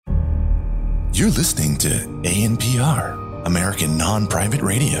You're listening to ANPR, American Non-Private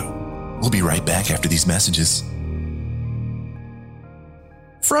Radio. We'll be right back after these messages.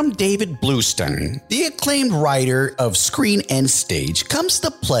 From David Bluestein, the acclaimed writer of screen and stage, comes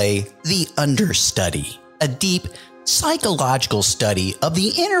the play The Understudy, a deep psychological study of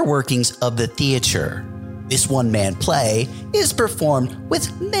the inner workings of the theater. This one-man play is performed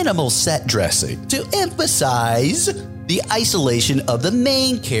with minimal set dressing to emphasize the isolation of the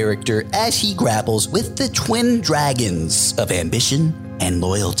main character as he grapples with the twin dragons of ambition and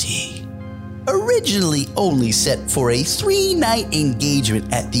loyalty. Originally only set for a 3-night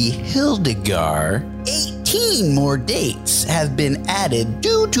engagement at the Hildegard, 18 more dates have been added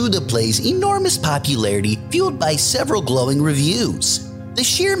due to the play's enormous popularity, fueled by several glowing reviews. The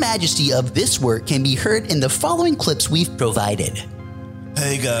sheer majesty of this work can be heard in the following clips we've provided.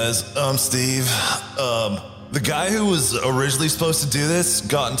 Hey guys, I'm Steve. The guy who was originally supposed to do this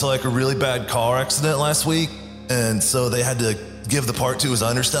got into like a really bad car accident last week, and so they had to give the part to his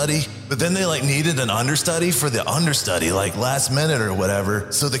understudy, but then they like needed an understudy for the understudy like last minute or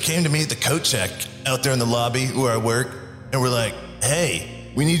whatever. So they came to me at the coat check out there in the lobby where I work, and we're like, hey,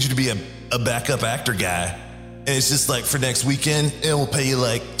 we need you to be a backup actor guy. And it's just like for next weekend, and we'll pay you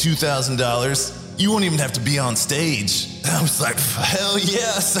like $2,000. You won't even have to be on stage. And I was like, hell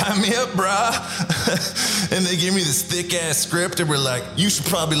yeah, sign me up, brah. And they gave me this thick ass script and we're like, you should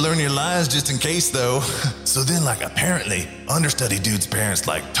probably learn your lines just in case though. So then like apparently understudy dude's parents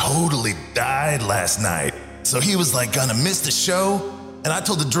like totally died last night. So he was like gonna miss the show. And I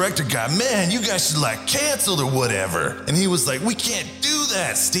told the director guy, man, you guys should like cancel or whatever. And he was like, we can't do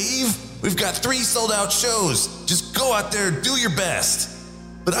that, Steve. We've got 3 sold out shows. Just go out there, do your best.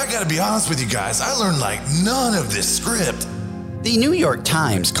 But I gotta be honest with you guys, I learned like none of this script. The New York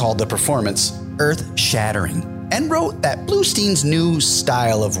Times called the performance earth-shattering and wrote that Bluestein's new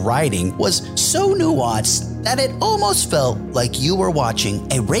style of writing was so nuanced that it almost felt like you were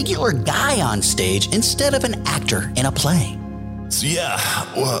watching a regular guy on stage instead of an actor in a play. So yeah,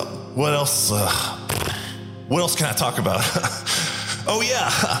 well, what else can I talk about? Oh yeah,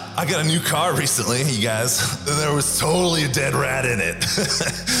 I got a new car recently, you guys. There was totally a dead rat in it.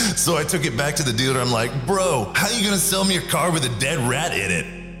 So I took it back to the dealer. I'm like, bro, how are you gonna sell me a car with a dead rat in it?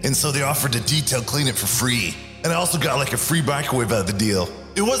 And so they offered to detail clean it for free. And I also got like a free microwave out of the deal.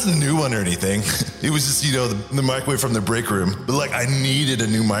 It wasn't a new one or anything. It was just, you know, the microwave from the break room. But like I needed a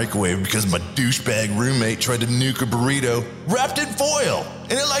new microwave because my douchebag roommate tried to nuke a burrito wrapped in foil.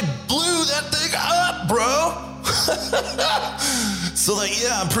 And it like blew that thing up, bro. So like,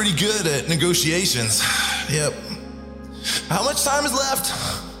 yeah, I'm pretty good at negotiations. Yep. How much time is left?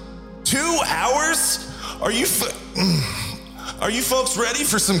 2 hours? Are you folks ready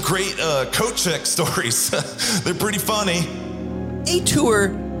for some great coat check stories? They're pretty funny. A tour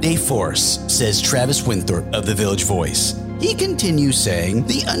de force, says Travis Winthorpe of The Village Voice. He continues saying,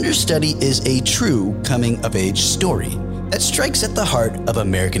 the Understudy is a true coming-of-age story that strikes at the heart of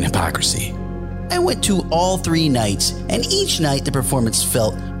American hypocrisy. I went to all 3 nights, and each night the performance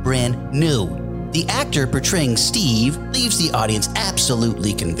felt brand new. The actor portraying Steve leaves the audience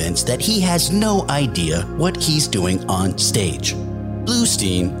absolutely convinced that he has no idea what he's doing on stage.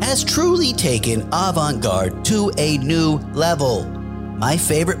 Bluestein has truly taken avant-garde to a new level. My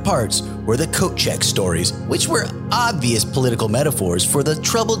favorite parts were the coat check stories, which were obvious political metaphors for the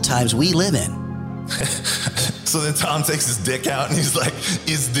troubled times we live in. So then Tom takes his dick out and he's like,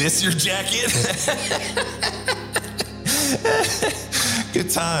 is this your jacket? Good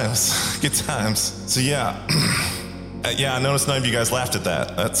times, good times. So yeah, I noticed none of you guys laughed at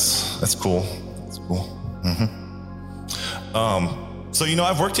that. That's cool, that's cool. So, you know,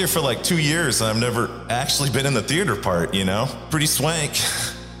 I've worked here for like 2 years and I've never actually been in the theater part, you know? Pretty swank.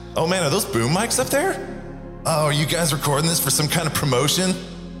 Oh man, are those boom mics up there? Oh, are you guys recording this for some kind of promotion?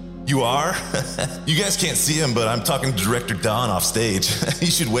 You are? You guys can't see him, but I'm talking to director Don off stage. You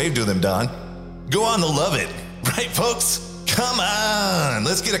should wave to them, Don. Go on to love it. Right, folks? Come on,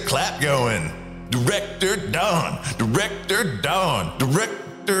 let's get a clap going. Director Don, Director Don,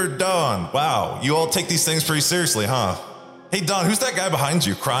 Director Don. Wow, you all take these things pretty seriously, huh? Hey, Don, who's that guy behind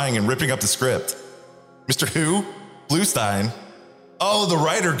you crying and ripping up the script? Mr. Who? Bluestein? Oh, the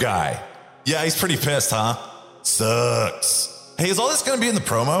writer guy. Yeah, he's pretty pissed, huh? Sucks. Hey, is all this gonna be in the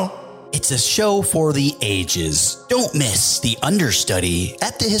promo? It's a show for the ages. Don't miss The Understudy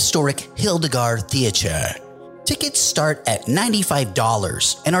at the historic Hildegard Theater. Tickets start at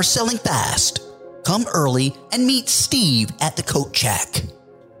 $95 and are selling fast. Come early and meet Steve at the coat check.